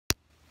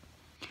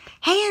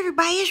Hey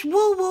everybody, it's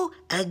Woo Woo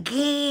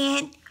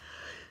again.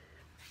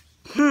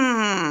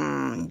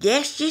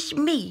 That's just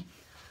me.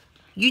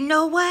 You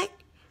know what?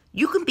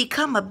 You can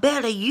become a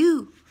better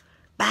you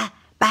by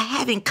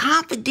having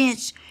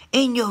confidence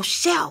in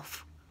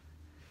yourself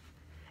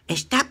and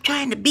stop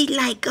trying to be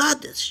like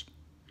others.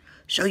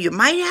 So you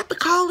might have to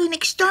call an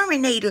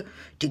exterminator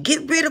to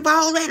get rid of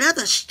all that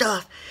other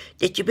stuff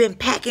that you've been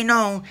packing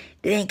on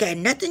that ain't got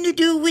nothing to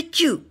do with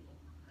you.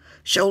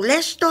 So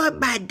let's start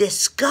by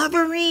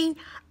discovering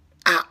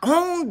our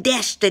own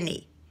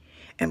destiny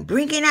and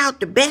bringing out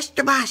the best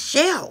of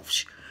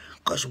ourselves.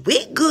 Because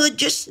we're good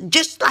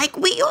just like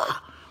we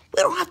are.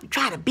 We don't have to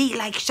try to be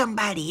like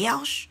somebody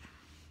else.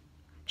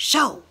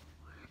 So,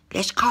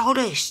 let's call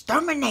the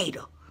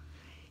exterminator.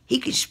 He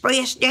can spray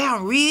us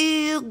down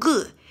real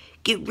good.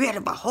 Get rid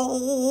of a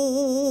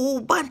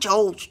whole bunch of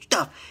old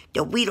stuff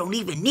that we don't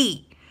even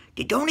need,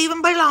 that don't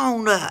even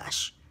belong to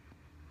us.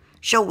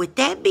 So with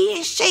that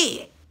being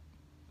said,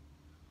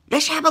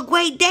 let's have a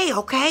great day,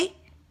 okay?